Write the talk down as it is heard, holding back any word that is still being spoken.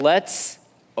Let's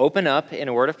open up in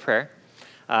a word of prayer.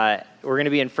 We're going to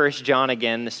be in 1 John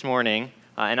again this morning,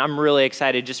 and I'm really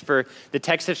excited just for the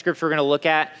text of Scripture we're going to look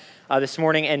at this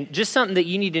morning. And just something that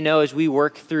you need to know as we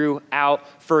work throughout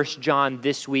 1 John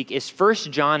this week is 1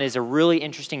 John is a really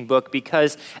interesting book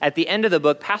because at the end of the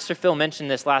book, Pastor Phil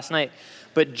mentioned this last night,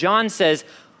 but John says,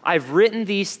 I've written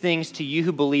these things to you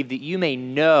who believe that you may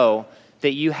know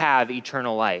that you have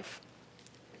eternal life.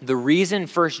 The reason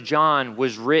 1 John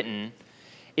was written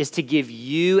is to give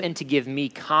you and to give me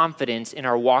confidence in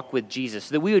our walk with Jesus,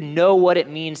 so that we would know what it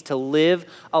means to live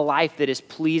a life that is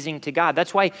pleasing to God.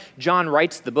 That's why John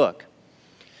writes the book.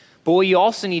 But what you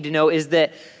also need to know is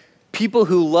that people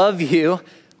who love you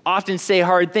often say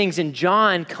hard things, and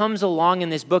John comes along in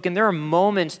this book, and there are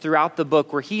moments throughout the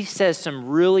book where he says some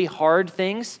really hard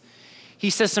things. He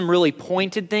says some really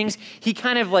pointed things. He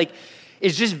kind of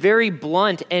is just very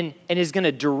blunt and is going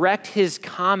to direct his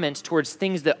comments towards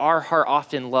things that our heart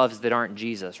often loves that aren't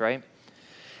Jesus, right?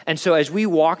 And so as we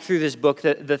walk through this book,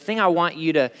 the thing I want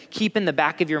you to keep in the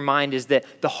back of your mind is that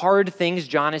the hard things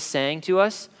John is saying to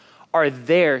us are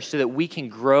there so that we can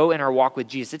grow in our walk with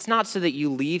Jesus. It's not so that you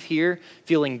leave here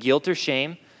feeling guilt or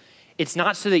shame. It's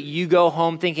not so that you go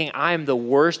home thinking, I am the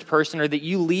worst person, or that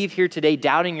you leave here today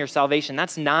doubting your salvation.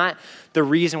 That's not the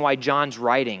reason why John's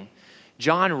writing.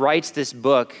 John writes this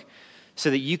book so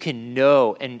that you can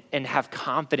know and have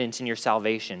confidence in your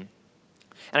salvation.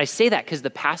 And I say that because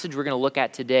the passage we're going to look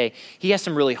at today, he has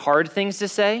some really hard things to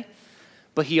say,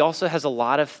 but he also has a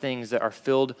lot of things that are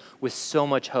filled with so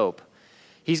much hope.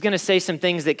 He's going to say some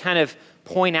things that kind of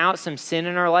point out some sin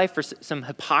in our life or some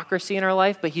hypocrisy in our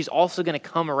life, but he's also going to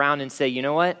come around and say, you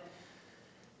know what?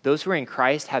 Those who are in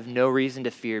Christ have no reason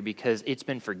to fear because it's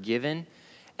been forgiven,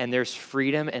 and there's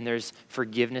freedom and there's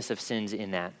forgiveness of sins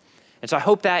in that. And so I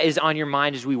hope that is on your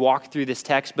mind as we walk through this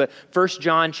text. But 1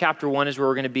 John chapter 1 is where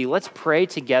we're going to be. Let's pray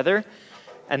together,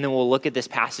 and then we'll look at this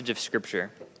passage of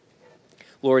Scripture.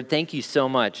 Lord, thank you so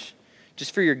much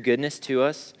just for your goodness to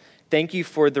us. Thank you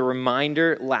for the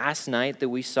reminder last night that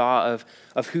we saw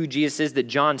of who Jesus is, that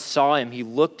John saw him, he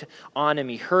looked on him,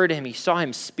 he heard him, he saw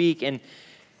him speak, and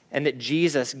that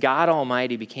Jesus, God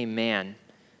Almighty, became man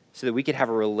so that we could have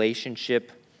a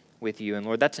relationship with you. And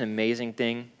Lord, that's an amazing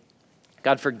thing.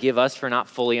 God, forgive us for not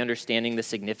fully understanding the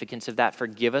significance of that.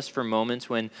 Forgive us for moments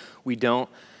when we don't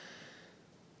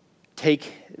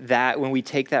take that, when we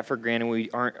take that for granted,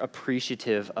 we aren't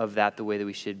appreciative of that the way that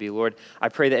we should be. Lord, I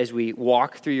pray that as we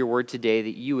walk through your word today,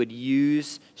 that you would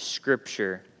use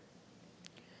Scripture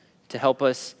to help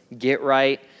us get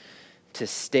right, to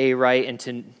stay right, and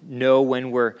to know when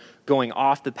we're going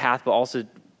off the path, but also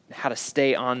how to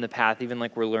stay on the path, even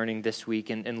like we're learning this week.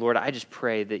 And Lord, I just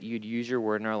pray that you'd use your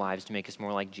word in our lives to make us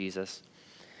more like Jesus.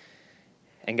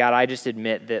 And God, I just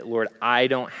admit that, Lord, I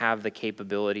don't have the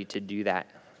capability to do that.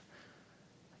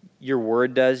 Your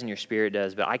word does and your Spirit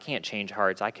does, but I can't change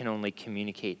hearts. I can only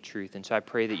communicate truth. And so I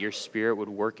pray that your Spirit would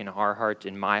work in our hearts,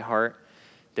 in my heart,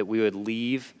 that we would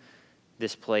leave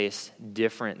this place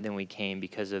different than we came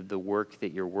because of the work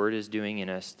that your word is doing in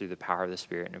us through the power of the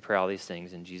Spirit. And I pray all these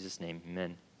things in Jesus' name,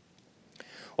 amen.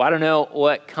 Well, I don't know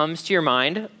what comes to your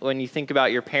mind when you think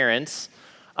about your parents.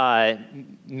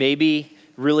 Maybe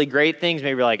really great things,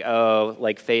 maybe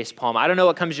like face palm. I don't know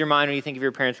what comes to your mind when you think of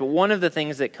your parents, but one of the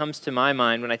things that comes to my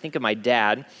mind when I think of my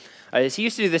dad is he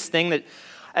used to do this thing that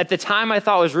at the time I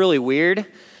thought was really weird,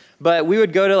 but we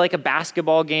would go to like a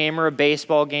basketball game or a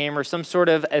baseball game or some sort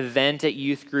of event at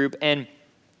youth group, and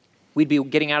we'd be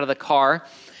getting out of the car,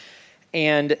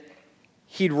 and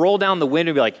he'd roll down the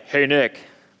window and be like, "Hey, Nick."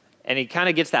 And he kind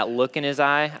of gets that look in his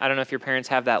eye. I don't know if your parents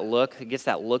have that look. He gets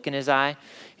that look in his eye.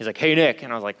 He's like, "Hey, Nick."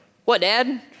 And I was like, "What,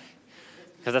 Dad?"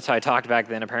 Because that's how I talked back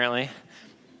then, apparently.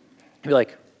 He'd be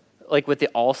like with the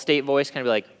Allstate voice, kind of be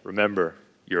like, "Remember,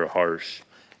 you're harsh."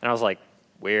 And I was like,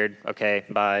 weird. Okay,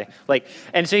 bye.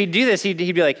 And so he'd do this. He'd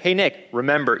be like, "Hey, Nick,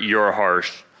 remember, you're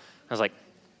harsh." I was like,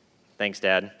 "Thanks,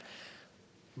 Dad."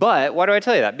 But why do I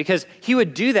tell you that? Because he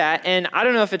would do that, and I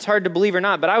don't know if it's hard to believe or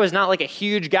not, but I was not like a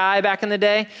huge guy back in the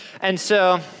day. And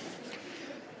so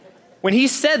when he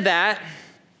said that,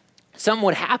 something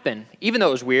would happen, even though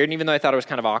it was weird, and even though I thought it was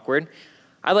kind of awkward.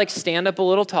 I'd stand up a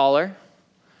little taller,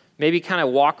 maybe kind of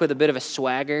walk with a bit of a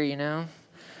swagger, you know?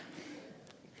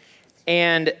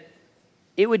 And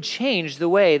it would change the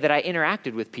way that I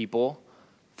interacted with people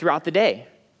throughout the day,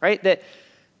 right? That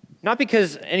not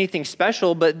because anything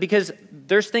special, but because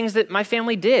there's things that my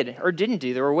family did or didn't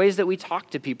do. There were ways that we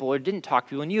talked to people or didn't talk to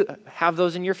people, and you have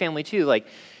those in your family too. Like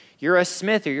you're a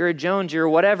Smith or you're a Jones or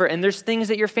whatever, and there's things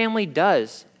that your family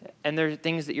does, and there are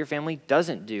things that your family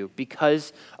doesn't do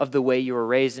because of the way you were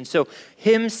raised. And so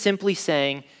him simply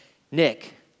saying,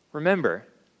 "Nick, remember,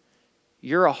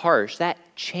 you're a harsh, that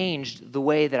changed the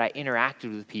way that I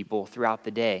interacted with people throughout the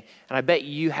day. And I bet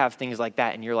you have things like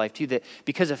that in your life too, that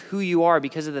because of who you are,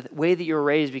 because of the way that you were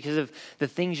raised, because of the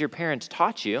things your parents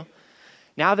taught you,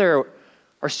 now there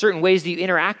are certain ways that you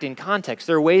interact in context.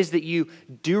 There are ways that you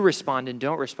do respond and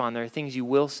don't respond. There are things you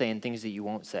will say and things that you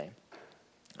won't say.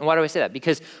 And why do I say that?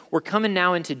 Because we're coming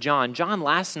now into John. John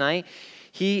last night,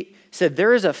 he said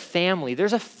there is a family,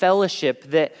 there's a fellowship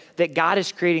that God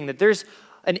is creating, that there's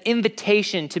an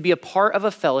invitation to be a part of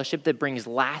a fellowship that brings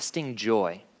lasting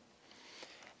joy.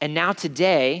 And now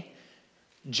today,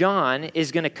 John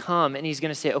is going to come and he's going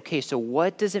to say, okay, so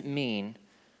what does it mean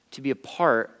to be a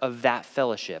part of that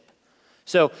fellowship?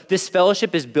 So this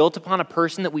fellowship is built upon a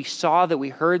person that we saw, that we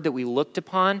heard, that we looked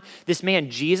upon. This man,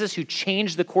 Jesus, who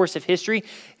changed the course of history,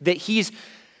 that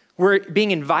we're being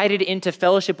invited into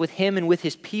fellowship with him and with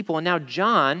his people. And now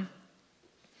John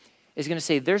is going to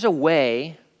say, there's a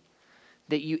way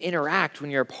that you interact when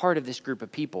you're a part of this group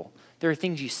of people. There are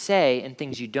things you say and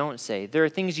things you don't say. There are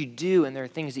things you do and there are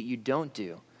things that you don't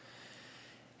do.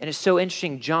 And it's so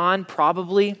interesting. John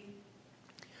probably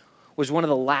was one of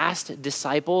the last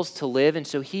disciples to live, and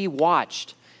so he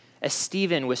watched as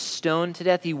Stephen was stoned to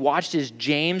death. He watched as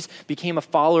James became a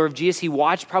follower of Jesus. He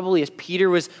watched probably as Peter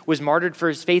was martyred for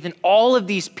his faith. And all of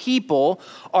these people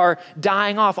are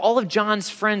dying off. All of John's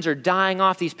friends are dying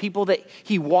off. These people that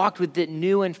he walked with that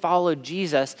knew and followed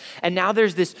Jesus. And now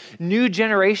there's this new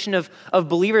generation of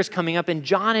believers coming up. And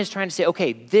John is trying to say,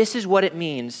 okay, this is what it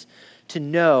means to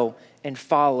know and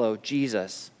follow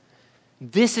Jesus.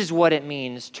 This is what it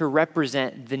means to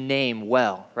represent the name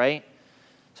well, right?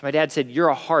 So my dad said, you're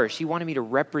a harsh. He wanted me to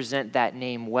represent that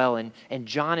name well. And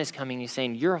John is coming and he's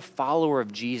saying, you're a follower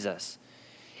of Jesus.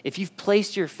 If you've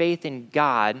placed your faith in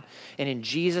God and in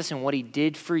Jesus and what he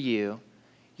did for you,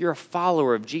 you're a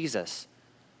follower of Jesus.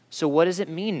 So what does it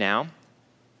mean now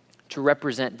to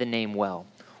represent the name well?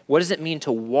 What does it mean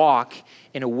to walk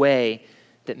in a way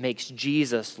that makes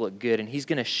Jesus look good? And he's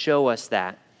going to show us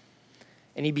that.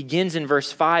 And he begins in verse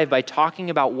 5 by talking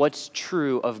about what's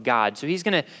true of God. So he's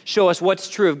going to show us what's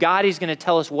true of God. He's going to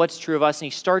tell us what's true of us. And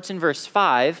he starts in verse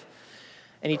 5,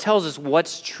 and he tells us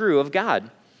what's true of God.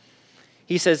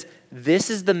 He says, this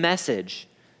is the message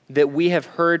that we have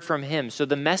heard from him. So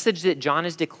the message that John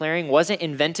is declaring wasn't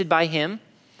invented by him.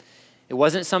 It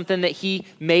wasn't something that he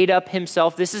made up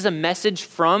himself. This is a message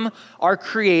from our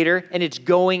Creator, and it's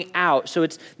going out. So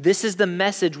this is the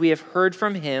message we have heard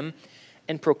from him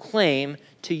and proclaim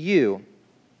to you,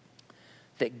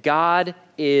 that God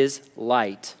is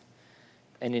light,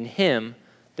 and in him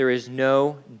there is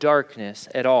no darkness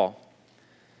at all.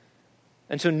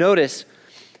 And so notice,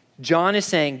 John is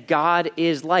saying God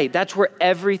is light. That's where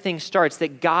everything starts,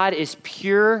 that God is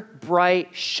pure,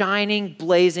 bright, shining,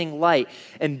 blazing light.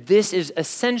 And this is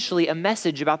essentially a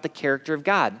message about the character of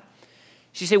God.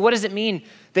 So you say, what does it mean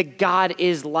that God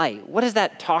is light? What is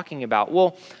that talking about?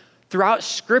 Well, throughout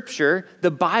Scripture, the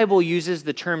Bible uses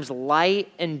the terms light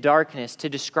and darkness to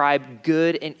describe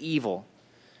good and evil.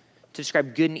 To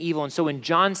describe good and evil. And so when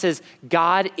John says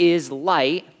God is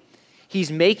light, he's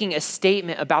making a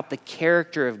statement about the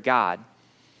character of God.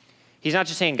 He's not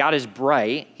just saying God is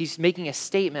bright. He's making a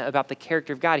statement about the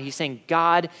character of God. He's saying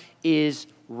God is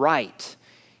right.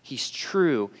 He's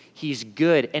true. He's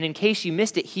good. And in case you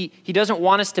missed it, he doesn't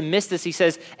want us to miss this. He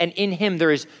says, and in him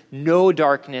there is no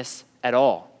darkness at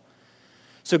all.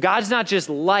 So God's not just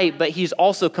light, but he's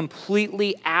also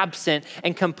completely absent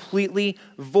and completely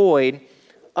void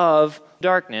of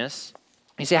darkness.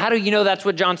 You say, how do you know that's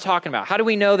what John's talking about? How do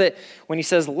we know that when he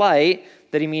says light,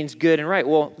 that he means good and right?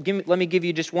 Well, let me give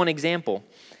you just one example.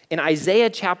 In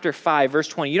Isaiah chapter 5, verse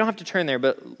 20, you don't have to turn there,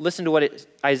 but listen to what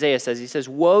Isaiah says. He says,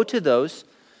 woe to those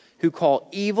who call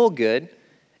evil good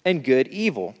and good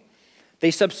evil. They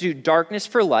substitute darkness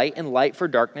for light and light for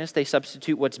darkness. They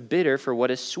substitute what's bitter for what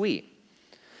is sweet.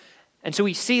 And so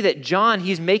we see that John,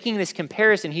 he's making this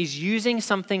comparison. He's using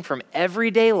something from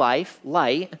everyday life,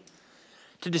 light,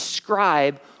 to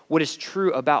describe what is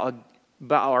true about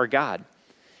our God.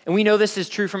 And we know this is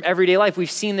true from everyday life.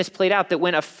 We've seen this played out, that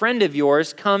when a friend of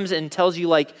yours comes and tells you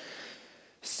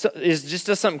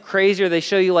does something crazy, or they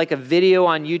show you like a video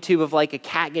on YouTube of like a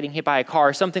cat getting hit by a car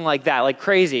or something like that, like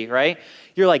crazy, right?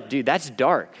 You're like, dude, that's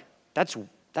dark. That's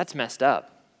messed up.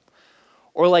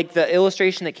 Or like the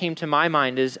illustration that came to my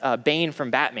mind is Bane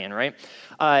from Batman, right?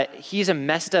 He's a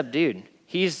messed up dude.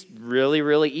 He's really,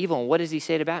 really evil. And what does he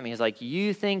say to Batman? He's like,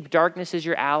 you think darkness is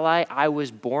your ally? I was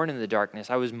born in the darkness.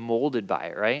 I was molded by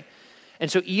it, right?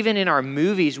 And so even in our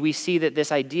movies, we see that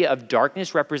this idea of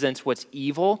darkness represents what's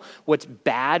evil, what's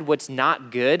bad, what's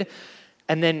not good.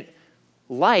 And then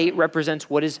light represents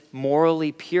what is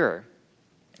morally pure.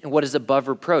 and what is above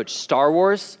reproach. Star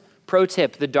Wars, pro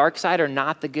tip, the dark side are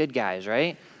not the good guys,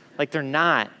 right? Like they're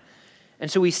not. And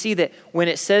so we see that when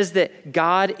it says that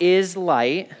God is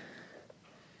light,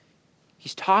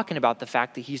 he's talking about the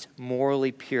fact that he's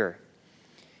morally pure.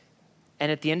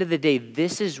 And at the end of the day,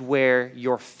 this is where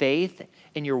your faith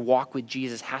and your walk with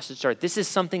Jesus has to start. This is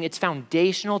something that's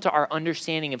foundational to our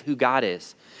understanding of who God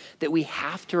is, that we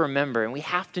have to remember and we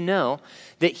have to know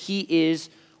that he is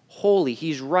holy,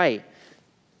 he's right.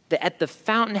 That at the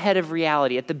fountainhead of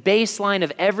reality, at the baseline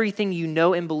of everything you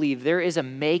know and believe, there is a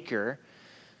maker,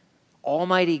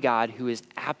 Almighty God, who is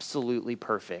absolutely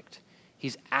perfect.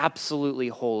 He's absolutely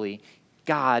holy.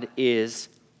 God is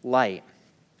light.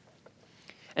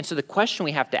 And so the question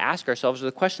we have to ask ourselves, or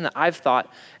the question that I've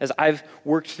thought as I've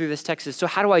worked through this text is, so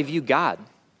how do I view God?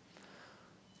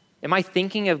 Am I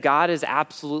thinking of God as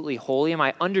absolutely holy? Am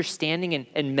I understanding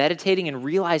and meditating and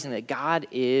realizing that God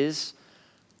is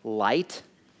light?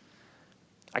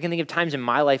 I can think of times in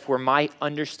my life where my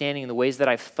understanding and the ways that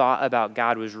I've thought about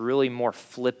God was really more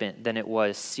flippant than it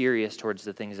was serious towards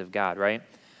the things of God, right?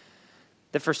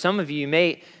 That for some of you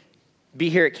may be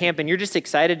here at camp and you're just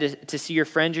excited to see your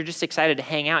friends, you're just excited to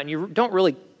hang out, and you don't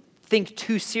really think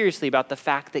too seriously about the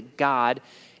fact that God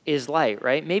is light,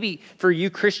 right? Maybe for you,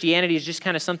 Christianity is just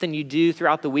kind of something you do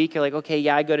throughout the week. You're like, okay,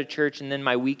 yeah, I go to church, and then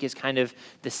my week is kind of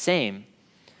the same.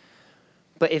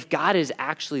 But if God is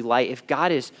actually light, if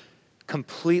God is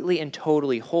completely and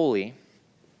totally holy,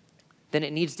 then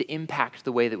it needs to impact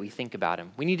the way that we think about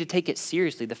him. We need to take it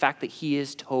seriously, the fact that he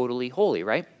is totally holy,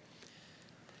 right?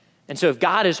 And so if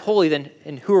God is holy, then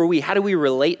and who are we? How do we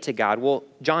relate to God? Well,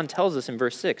 John tells us in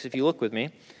verse 6, if you look with me,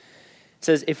 it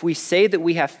says, if we say that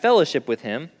we have fellowship with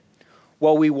him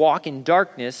while we walk in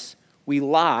darkness, we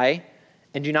lie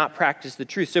and do not practice the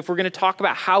truth. So if we're going to talk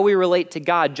about how we relate to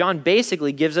God, John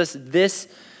basically gives us this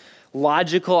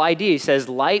logical idea. He says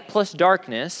light plus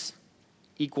darkness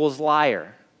equals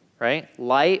liar, right?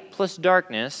 Light plus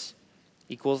darkness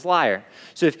equals liar.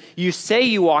 So if you say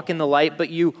you walk in the light, but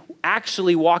you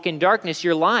actually walk in darkness,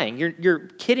 you're lying. You're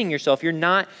kidding yourself. You're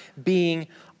not being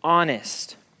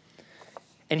honest.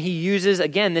 And he uses,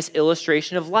 again, this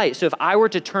illustration of light. So if I were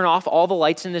to turn off all the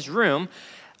lights in this room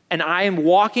and I am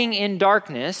walking in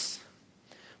darkness,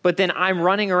 but then I'm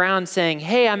running around saying,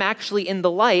 hey, I'm actually in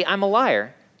the light, I'm a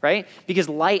liar. Right? Because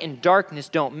light and darkness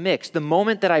don't mix. The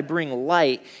moment that I bring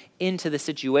light into the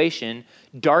situation,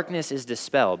 darkness is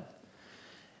dispelled.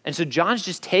 And so John's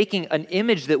just taking an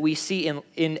image that we see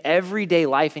in everyday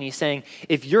life, and he's saying,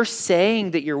 if you're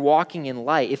saying that you're walking in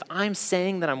light, if I'm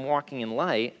saying that I'm walking in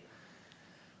light,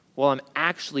 well, I'm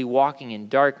actually walking in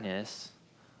darkness,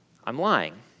 I'm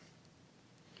lying.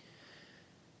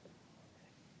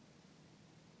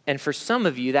 And for some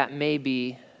of you, that may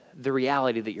be the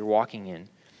reality that you're walking in.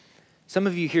 Some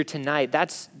of you here tonight,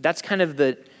 that's kind of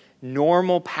the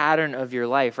normal pattern of your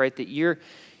life, right? That you're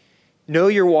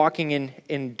walking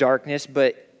in darkness,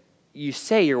 but you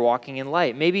say you're walking in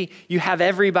light. Maybe you have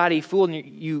everybody fooled and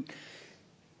you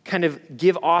kind of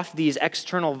give off these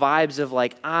external vibes of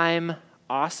like, I'm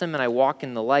awesome and I walk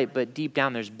in the light, but deep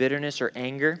down there's bitterness or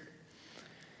anger.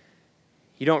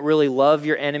 You don't really love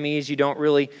your enemies. You don't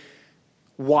really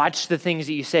watch the things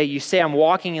that you say. You say, I'm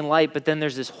walking in light, but then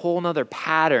there's this whole nother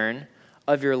pattern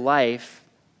of your life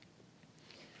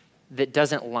that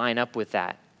doesn't line up with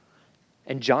that.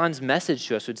 And John's message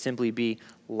to us would simply be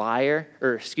light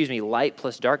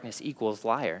plus darkness equals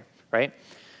liar, right?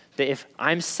 That if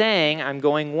I'm saying I'm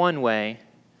going one way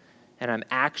and I'm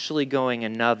actually going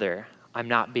another, I'm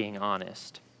not being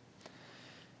honest.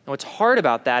 And what's hard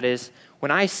about that is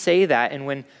when I say that and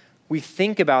when we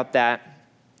think about that,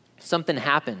 something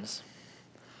happens.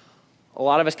 A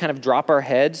lot of us kind of drop our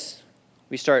heads.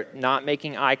 We start not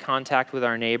making eye contact with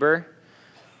our neighbor.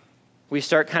 We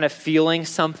start kind of feeling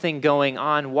something going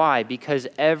on. Why? Because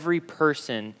every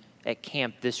person at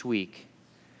camp this week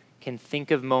can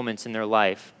think of moments in their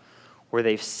life where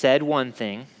they've said one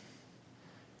thing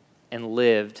and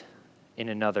lived in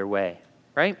another way,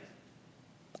 right?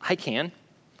 I can.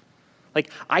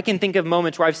 I can think of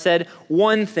moments where I've said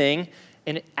one thing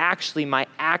and actually my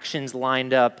actions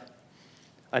lined up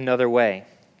another way.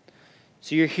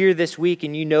 So you're here this week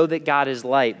and you know that God is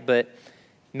light, but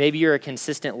maybe you're a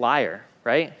consistent liar,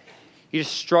 right? You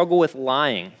just struggle with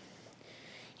lying.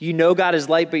 You know God is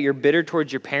light, but you're bitter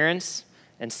towards your parents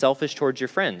and selfish towards your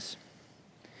friends.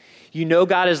 You know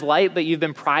God is light, but you've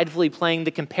been pridefully playing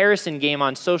the comparison game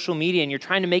on social media and you're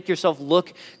trying to make yourself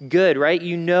look good, right?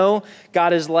 You know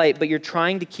God is light, but you're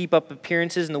trying to keep up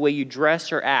appearances in the way you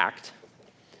dress or act.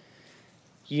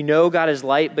 You know God is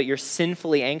light, but you're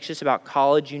sinfully anxious about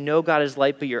college. You know God is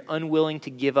light, but you're unwilling to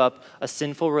give up a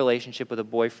sinful relationship with a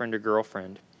boyfriend or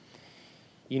girlfriend.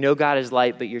 You know God is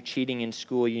light, but you're cheating in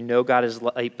school. You know God is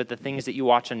light, but the things that you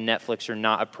watch on Netflix are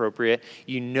not appropriate.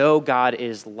 You know God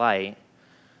is light,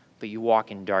 but you walk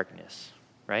in darkness,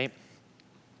 right?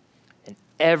 And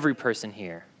every person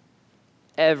here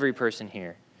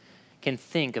can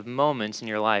think of moments in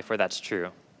your life where that's true.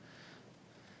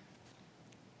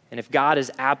 And if God is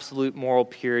absolute moral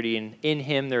purity, and in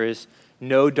him there is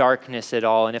no darkness at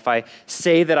all, and if I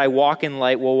say that I walk in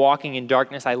light while walking in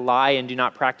darkness, I lie and do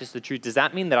not practice the truth, does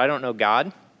that mean that I don't know God?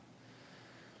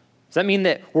 Does that mean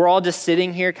that we're all just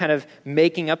sitting here kind of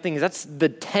making up things? That's the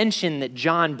tension that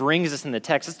John brings us in the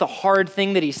text. That's the hard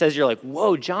thing that he says. You're like,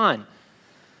 whoa, John.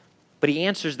 But he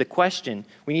answers the question.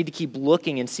 We need to keep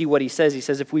looking and see what he says. He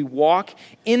says, if we walk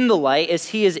in the light as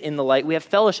he is in the light, we have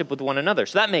fellowship with one another.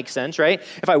 So that makes sense, right?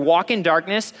 If I walk in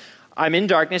darkness, I'm in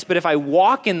darkness. But if I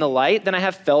walk in the light, then I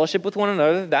have fellowship with one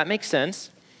another. That makes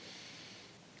sense.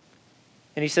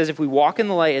 And he says, if we walk in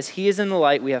the light as he is in the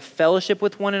light, we have fellowship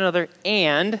with one another.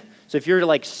 And, so if you're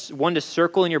like one to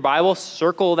circle in your Bible,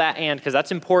 circle that and, because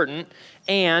that's important.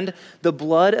 And the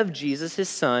blood of Jesus, his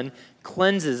son,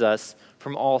 cleanses us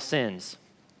from all sins.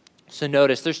 So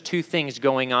notice there's two things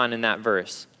going on in that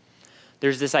verse.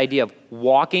 There's this idea of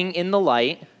walking in the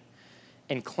light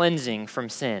and cleansing from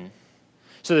sin.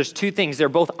 So there's two things. They're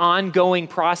both ongoing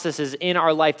processes in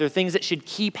our life. They're things that should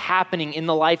keep happening in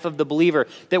the life of the believer,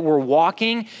 that we're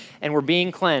walking and we're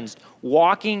being cleansed.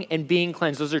 Walking and being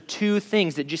cleansed. Those are two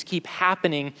things that just keep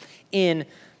happening in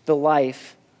the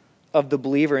life of the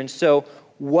believer. And so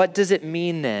what does it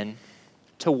mean then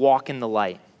to walk in the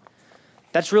light?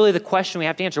 That's really the question we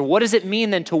have to answer. What does it mean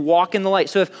then to walk in the light?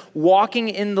 So if walking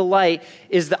in the light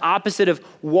is the opposite of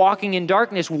walking in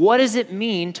darkness, what does it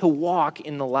mean to walk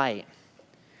in the light?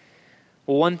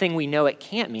 Well, one thing we know it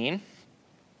can't mean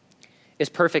is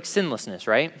perfect sinlessness,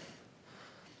 right?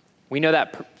 We know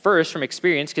that first from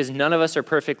experience because none of us are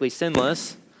perfectly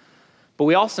sinless. But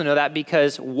we also know that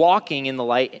because walking in the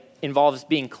light involves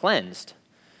being cleansed.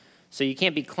 So you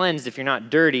can't be cleansed if you're not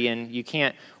dirty, and you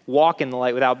can't walk in the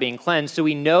light without being cleansed. So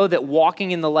we know that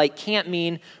walking in the light can't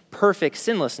mean perfect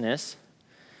sinlessness.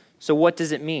 So what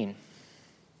does it mean?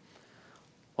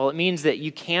 Well, it means that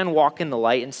you can walk in the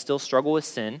light and still struggle with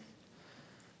sin.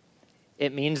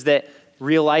 It means that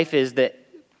real life is that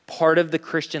part of the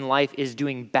Christian life is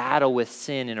doing battle with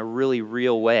sin in a really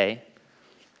real way.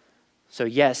 So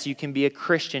yes, you can be a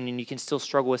Christian and you can still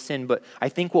struggle with sin, but I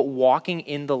think what walking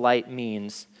in the light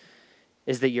means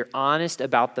is that you're honest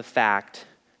about the fact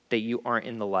that you aren't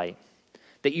in the light.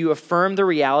 That you affirm the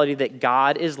reality that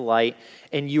God is light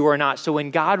and you are not. So when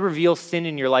God reveals sin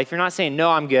in your life, you're not saying, no,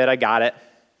 I'm good, I got it.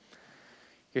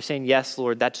 You're saying, yes,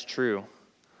 Lord, that's true.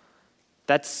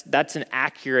 That's an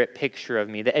accurate picture of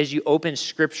me. That as you open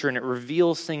Scripture and it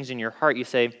reveals things in your heart, you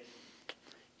say,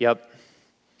 yep,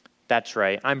 that's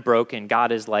right. I'm broken.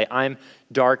 God is light. I'm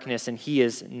darkness and he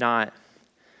is not.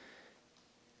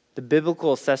 The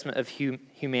biblical assessment of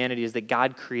humanity is that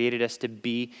God created us to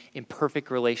be in perfect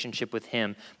relationship with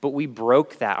him, but we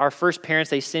broke that. Our first parents,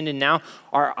 they sinned, and now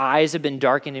our eyes have been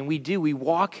darkened, and we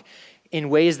walk in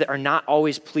ways that are not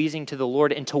always pleasing to the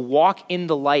Lord. And to walk in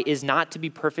the light is not to be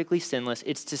perfectly sinless.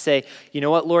 It's to say, you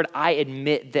know what, Lord, I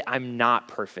admit that I'm not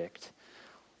perfect.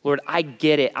 Lord, I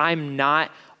get it. I'm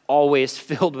not always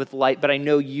filled with light, but I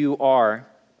know you are.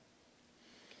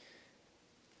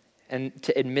 And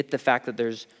to admit the fact that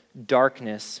there's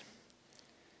darkness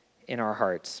in our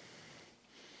hearts.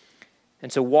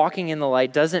 And so walking in the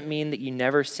light doesn't mean that you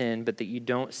never sin, but that you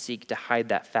don't seek to hide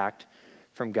that fact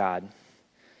from God.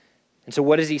 And so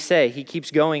what does he say? He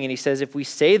keeps going and he says, if we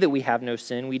say that we have no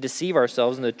sin, we deceive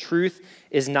ourselves and the truth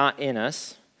is not in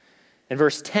us. In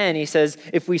verse 10, he says,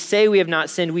 if we say we have not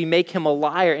sinned, we make him a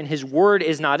liar and his word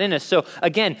is not in us. So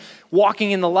again,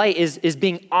 walking in the light is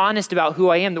being honest about who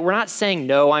I am. That we're not saying,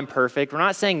 no, I'm perfect. We're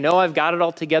not saying, no, I've got it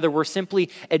all together. We're simply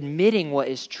admitting what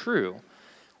is true.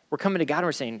 We're coming to God and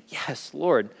we're saying, yes,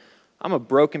 Lord, I'm a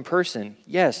broken person.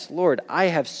 Yes, Lord, I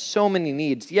have so many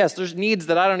needs. Yes, there's needs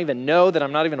that I don't even know, that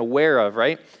I'm not even aware of,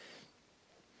 right?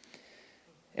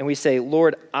 And we say,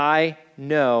 Lord, I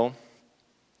know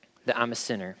that I'm a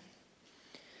sinner.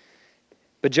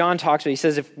 But John talks about, he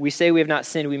says, if we say we have not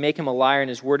sinned, we make him a liar and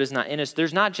his word is not in us.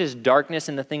 There's not just darkness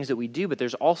in the things that we do, but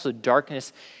there's also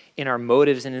darkness in our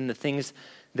motives and in the things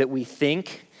that we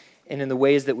think and in the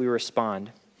ways that we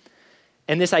respond.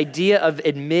 And this idea of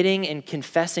admitting and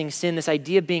confessing sin, this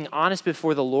idea of being honest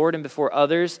before the Lord and before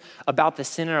others about the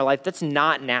sin in our life, that's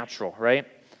not natural, right?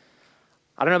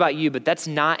 I don't know about you, but that's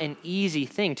not an easy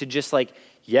thing to just like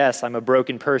yes, I'm a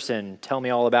broken person, tell me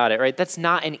all about it, right? That's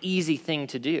not an easy thing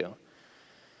to do.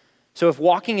 So if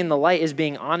walking in the light is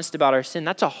being honest about our sin,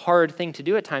 that's a hard thing to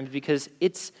do at times because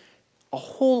it's a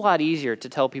whole lot easier to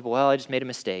tell people, well, I just made a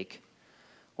mistake.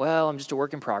 Well, I'm just a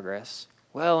work in progress.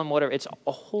 Well, I'm whatever. It's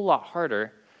a whole lot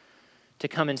harder to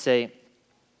come and say,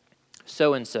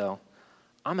 so-and-so,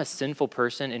 I'm a sinful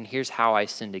person, and here's how I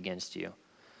sinned against you.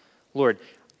 Lord,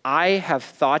 I have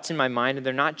thoughts in my mind, and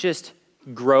they're not just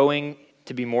growing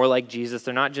to be more like Jesus.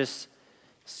 They're not just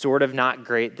sort of not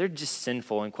great. They're just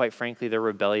sinful, and quite frankly, they're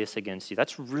rebellious against you.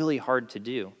 That's really hard to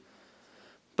do.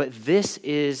 But this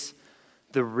is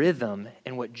the rhythm,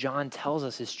 and what John tells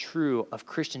us is true of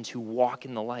Christians who walk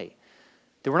in the light.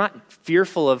 That we're not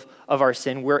fearful of our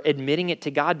sin. We're admitting it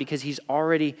to God because he's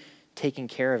already taken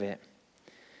care of it.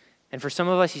 And for some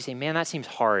of us, you say, man, that seems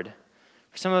hard.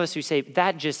 For some of us, we say,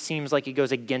 that just seems like it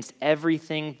goes against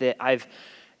everything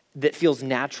that feels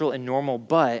natural and normal.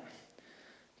 But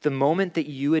the moment that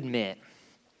you admit,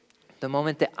 the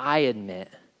moment that I admit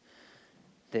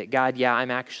that God, yeah,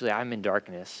 I'm in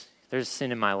darkness. There's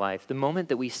sin in my life. The moment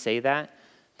that we say that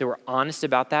we're honest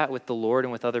about that with the Lord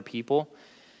and with other people,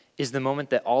 is the moment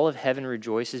that all of heaven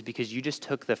rejoices because you just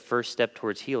took the first step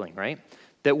towards healing, right?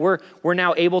 That we're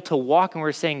now able to walk and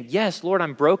we're saying, yes, Lord,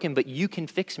 I'm broken, but you can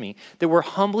fix me. That we're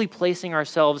humbly placing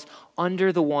ourselves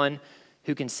under the one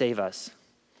who can save us.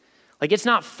 Like, it's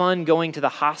not fun going to the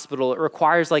hospital. It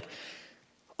requires like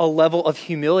a level of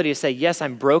humility to say, yes,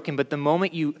 I'm broken, but the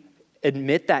moment you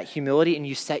admit that humility and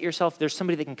you set yourself, there's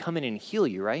somebody that can come in and heal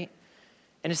you, right?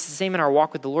 And it's the same in our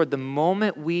walk with the Lord. The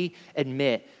moment we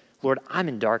admit, Lord, I'm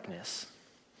in darkness,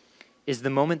 is the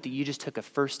moment that you just took a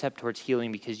first step towards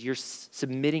healing because you're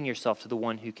submitting yourself to the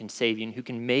one who can save you and who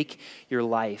can make your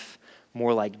life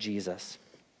more like Jesus.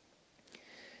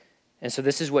 And so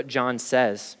this is what John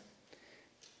says.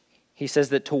 He says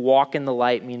that to walk in the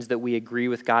light means that we agree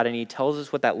with God, and he tells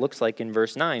us what that looks like in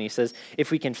verse 9. He says, if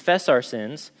we confess our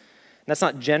sins, and that's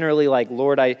not generally like,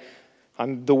 Lord,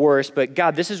 I'm the worst, but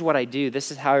God, this is what I do.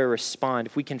 This is how I respond.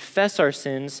 If we confess our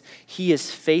sins, he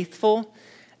is faithful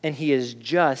and he is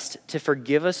just to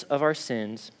forgive us of our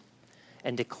sins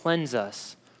and to cleanse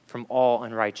us from all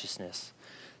unrighteousness.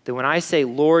 That when I say,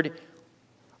 Lord,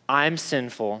 I'm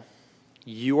sinful,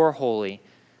 you are holy,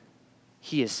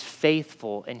 he is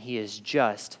faithful and he is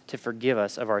just to forgive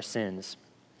us of our sins.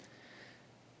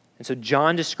 And so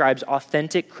John describes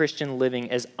authentic Christian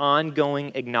living as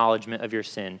ongoing acknowledgement of your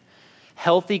sin.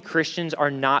 Healthy Christians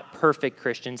are not perfect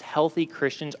Christians. Healthy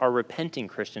Christians are repenting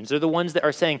Christians. They're the ones that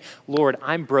are saying, Lord,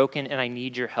 I'm broken and I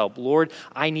need your help. Lord,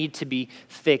 I need to be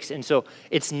fixed. And so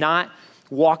it's not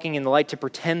walking in the light to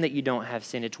pretend that you don't have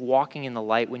sin. It's walking in the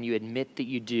light when you admit that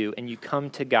you do and you come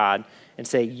to God and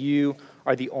say, you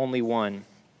are the only one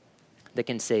that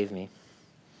can save me.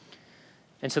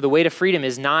 And so the way to freedom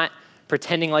is not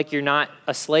pretending like you're not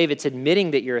a slave. It's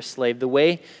admitting that you're a slave. The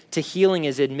way to healing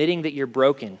is admitting that you're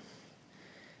broken.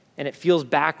 And it feels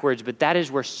backwards, but that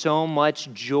is where so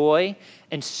much joy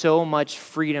and so much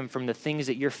freedom from the things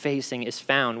that you're facing is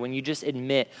found, when you just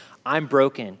admit, I'm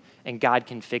broken and God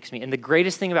can fix me. And the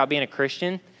greatest thing about being a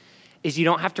Christian is you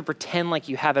don't have to pretend like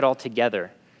you have it all together,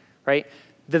 right?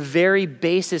 The very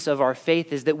basis of our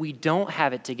faith is that we don't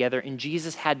have it together, and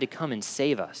Jesus had to come and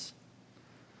save us.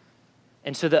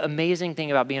 And so the amazing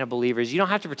thing about being a believer is you don't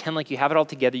have to pretend like you have it all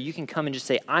together. You can come and just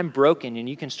say, I'm broken, and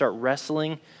you can start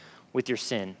wrestling with your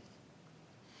sin.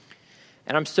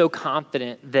 And I'm so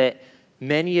confident that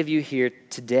many of you here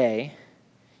today,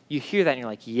 you hear that and you're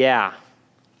like, yeah,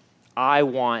 I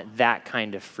want that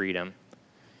kind of freedom.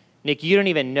 Nick, you don't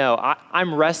even know.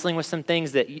 I'm wrestling with some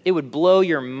things that it would blow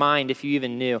your mind if you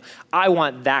even knew. I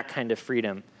want that kind of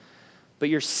freedom. But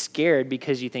you're scared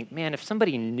because you think, man, if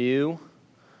somebody knew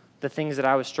the things that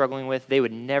I was struggling with, they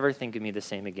would never think of me the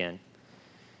same again.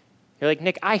 You're like,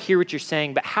 Nick, I hear what you're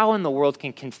saying, but how in the world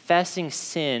can confessing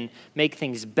sin make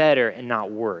things better and not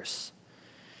worse?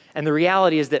 And the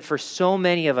reality is that for so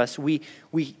many of us, we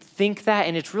think that,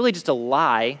 and it's really just a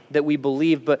lie that we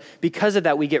believe, but because of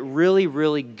that, we get really,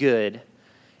 really good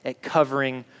at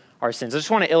covering our sins. I just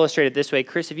want to illustrate it this way.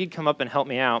 Chris, if you'd come up and help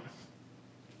me out.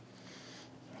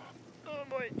 Oh,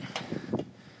 boy.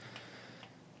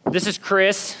 This is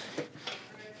Chris.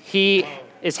 He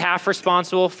is half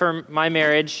responsible for my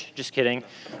marriage. Just kidding.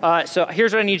 So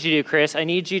here's what I need you to do, Chris. I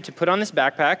need you to put on this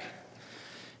backpack,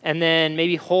 and then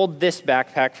maybe hold this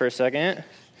backpack for a second,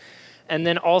 and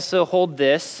then also hold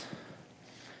this.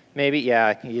 Maybe,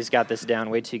 yeah, he's got this down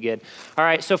way too good. All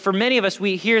right, so for many of us,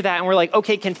 we hear that, and we're like,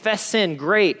 okay, confess sin,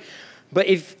 great. But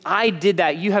if I did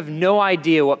that, you have no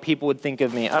idea what people would think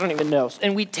of me. I don't even know.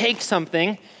 And we take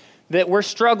something that we're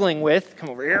struggling with, come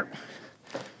over here,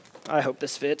 I hope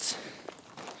this fits.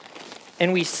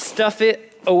 And we stuff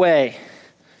it away,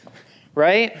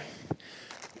 right?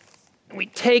 We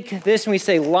take this and we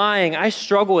say lying. I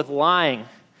struggle with lying.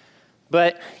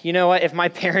 But you know what? If my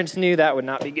parents knew, that would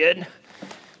not be good.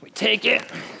 We take it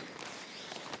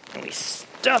and we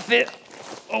stuff it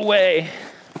away.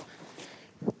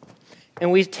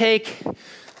 And we take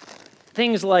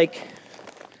things like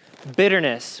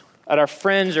bitterness at our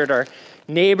friends or at our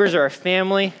neighbors or our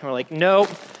family. And we're like, nope,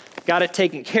 got it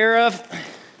taken care of.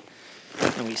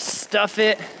 And we stuff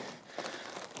it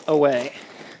away.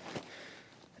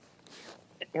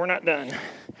 We're not done.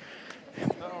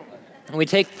 And we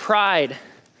take pride,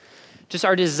 just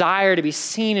our desire to be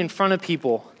seen in front of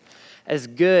people as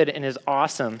good and as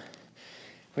awesome.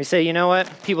 We say, you know what?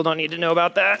 People don't need to know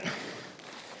about that.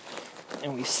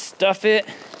 And we stuff it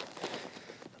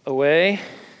away.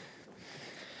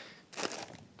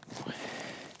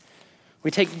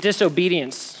 We take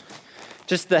disobedience,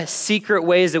 just the secret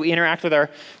ways that we interact with our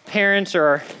parents or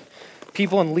our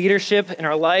people in leadership in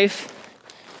our life,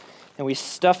 and we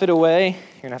stuff it away.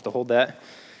 You're gonna have to hold that.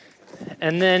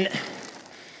 And then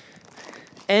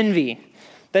envy,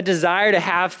 that desire to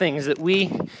have things that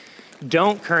we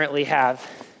don't currently have.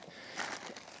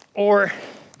 Or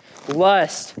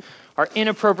lust, our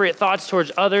inappropriate thoughts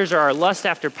towards others, or our lust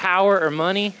after power or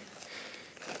money.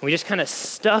 We just kind of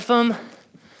stuff them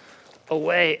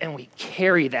away and we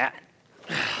carry that.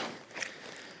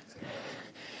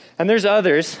 And there's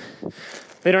others,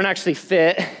 they don't actually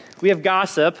fit. We have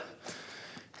gossip.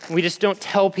 We just don't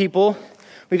tell people.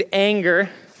 We have anger.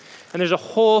 And there's a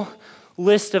whole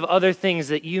list of other things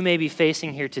that you may be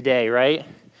facing here today, right?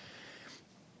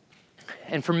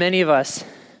 And for many of us,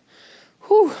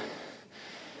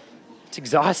 it's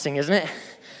exhausting, isn't it?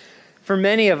 For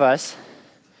many of us,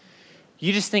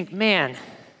 you just think, man,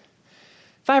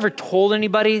 if I ever told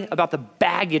anybody about the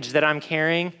baggage that I'm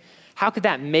carrying, how could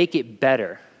that make it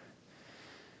better?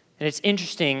 And it's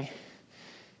interesting,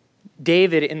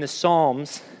 David in the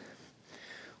Psalms,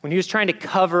 when he was trying to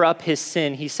cover up his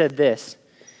sin, he said this.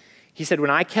 He said, when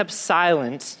I kept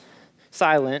silent,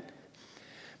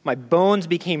 my bones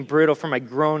became brittle from my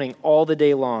groaning all the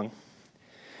day long.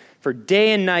 For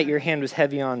day and night your hand was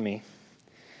heavy on me.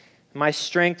 My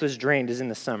strength was drained as in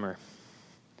the summer.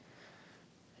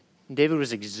 David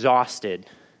was exhausted.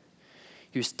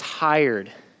 He was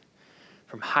tired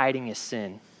from hiding his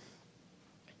sin.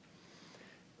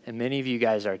 And many of you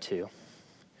guys are too.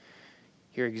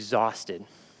 You're exhausted.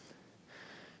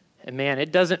 And man,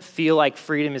 it doesn't feel like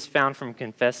freedom is found from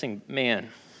confessing. Man,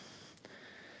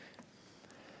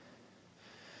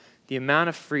 the amount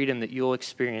of freedom that you'll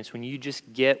experience when you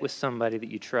just get with somebody that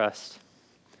you trust.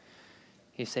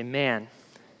 You say, man,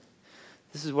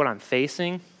 this is what I'm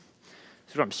facing.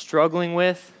 This is what I'm struggling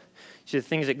with. These are the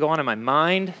things that go on in my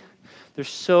mind. There's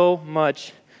so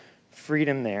much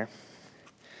freedom there.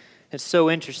 It's so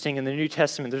interesting. In the New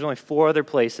Testament, there's only 4 other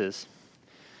places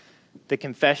the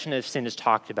confession of sin is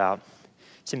talked about.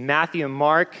 It's in Matthew and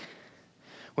Mark,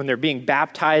 when they're being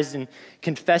baptized and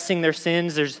confessing their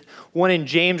sins. There's one in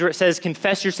James where it says,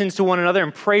 confess your sins to one another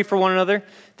and pray for one another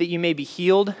that you may be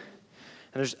healed. And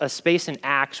there's a space in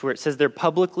Acts where it says they're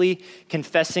publicly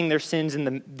confessing their sins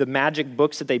in the magic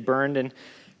books that they burned. And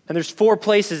there's 4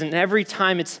 places, and every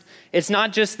time it's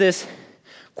not just this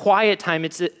quiet time,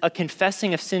 it's a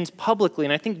confessing of sins publicly.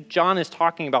 And I think John is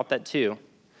talking about that too.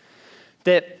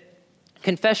 That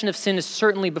confession of sin is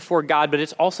certainly before God, but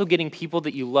it's also getting people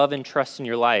that you love and trust in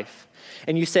your life.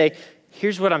 And you say,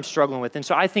 here's what I'm struggling with. And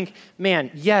so I think, man,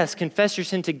 yes, confess your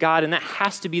sin to God, and that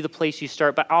has to be the place you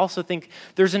start. But I also think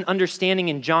there's an understanding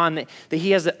in John that he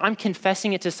has that I'm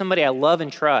confessing it to somebody I love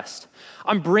and trust.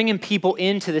 I'm bringing people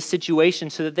into this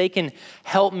situation so that they can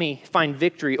help me find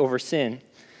victory over sin.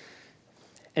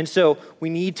 And so we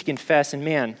need to confess. And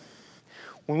man,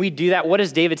 when we do that, what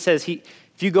does David says?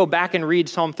 If you go back and read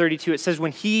Psalm 32, it says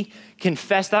when he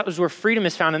confessed, that was where freedom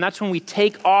is found. And that's when we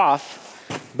take off,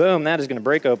 boom, that is going to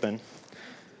break open.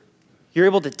 You're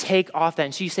able to take off that.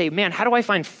 And so you say, man, how do I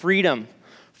find freedom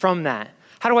from that?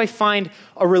 How do I find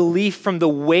a relief from the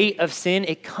weight of sin?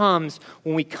 It comes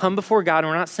when we come before God and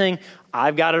we're not saying,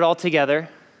 I've got it all together.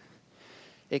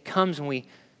 It comes when we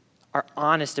are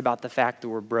honest about the fact that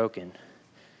we're broken.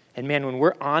 And man, when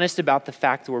we're honest about the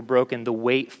fact that we're broken, the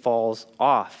weight falls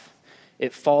off.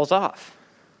 It falls off.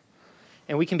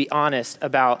 And we can be honest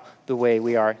about the way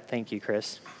we are. Thank you,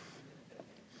 Chris.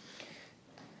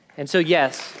 And so,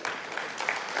 yes,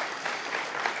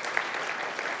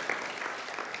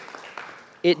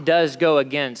 it does go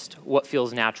against what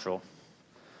feels natural.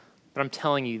 But I'm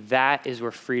telling you, that is where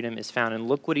freedom is found. And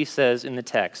look what he says in the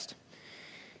text.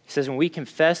 He says, when we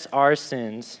confess our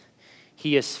sins,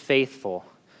 He is faithful.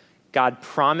 God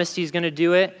promised he's going to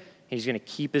do it. He's going to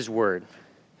keep his word.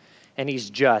 And he's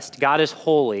just. God is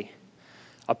holy.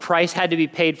 A price had to be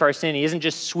paid for our sin. He isn't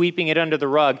just sweeping it under the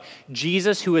rug.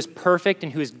 Jesus, who is perfect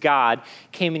and who is God,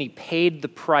 came and he paid the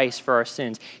price for our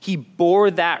sins. He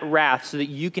bore that wrath so that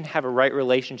you can have a right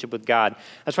relationship with God.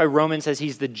 That's why Romans says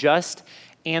he's the just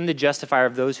and the justifier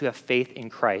of those who have faith in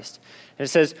Christ. And it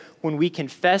says, when we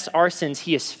confess our sins,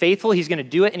 he is faithful, he's going to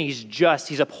do it, and he's just.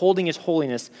 He's upholding his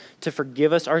holiness to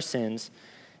forgive us our sins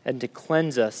and to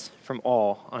cleanse us from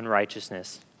all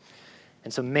unrighteousness.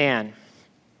 And so, man,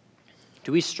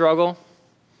 do we struggle?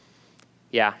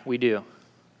 Yeah, we do.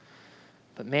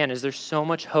 But man, is there so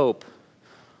much hope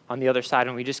on the other side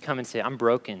when we just come and say, I'm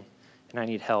broken and I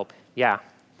need help? Yeah,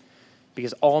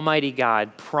 because Almighty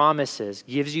God promises,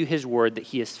 gives you his word that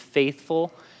he is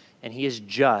faithful and he is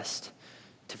just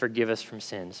to forgive us from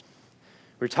sins.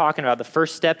 We're talking about the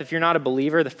first step. If you're not a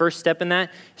believer, the first step in that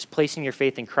is placing your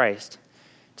faith in Christ.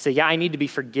 To say, yeah, I need to be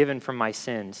forgiven from my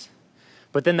sins.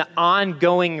 But then the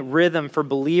ongoing rhythm for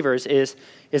believers is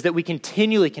that we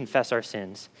continually confess our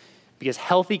sins, because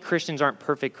healthy Christians aren't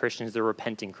perfect Christians, they're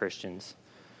repenting Christians.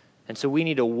 And so we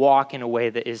need to walk in a way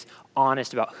that is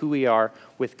honest about who we are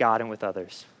with God and with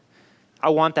others.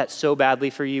 I want that so badly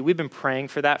for you. We've been praying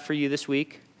for that for you this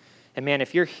week. And man,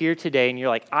 if you're here today and you're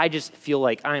like, I just feel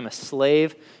like I am a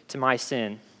slave to my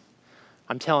sin,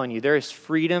 I'm telling you, there is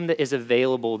freedom that is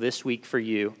available this week for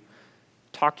you.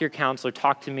 Talk to your counselor,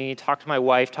 talk to me, talk to my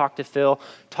wife, talk to Phil,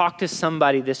 talk to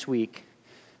somebody this week,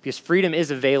 because freedom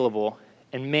is available,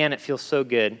 and man, it feels so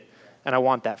good, and I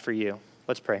want that for you.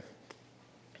 Let's pray.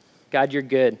 God, you're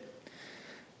good.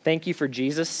 Thank you for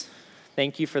Jesus.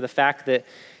 Thank you for the fact that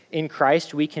in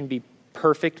Christ we can be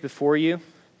perfect before you,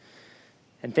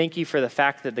 and thank you for the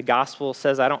fact that the gospel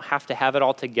says I don't have to have it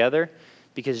all together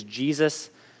because Jesus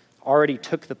already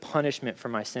took the punishment for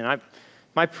my sin.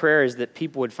 My prayer is that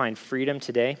people would find freedom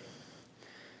today.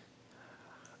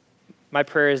 My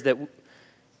prayer is that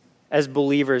as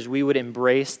believers, we would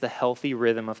embrace the healthy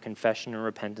rhythm of confession and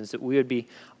repentance, that we would be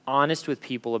honest with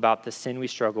people about the sin we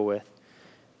struggle with,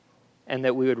 and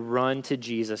that we would run to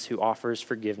Jesus who offers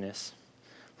forgiveness.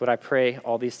 But I pray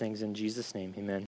all these things in Jesus' name, amen.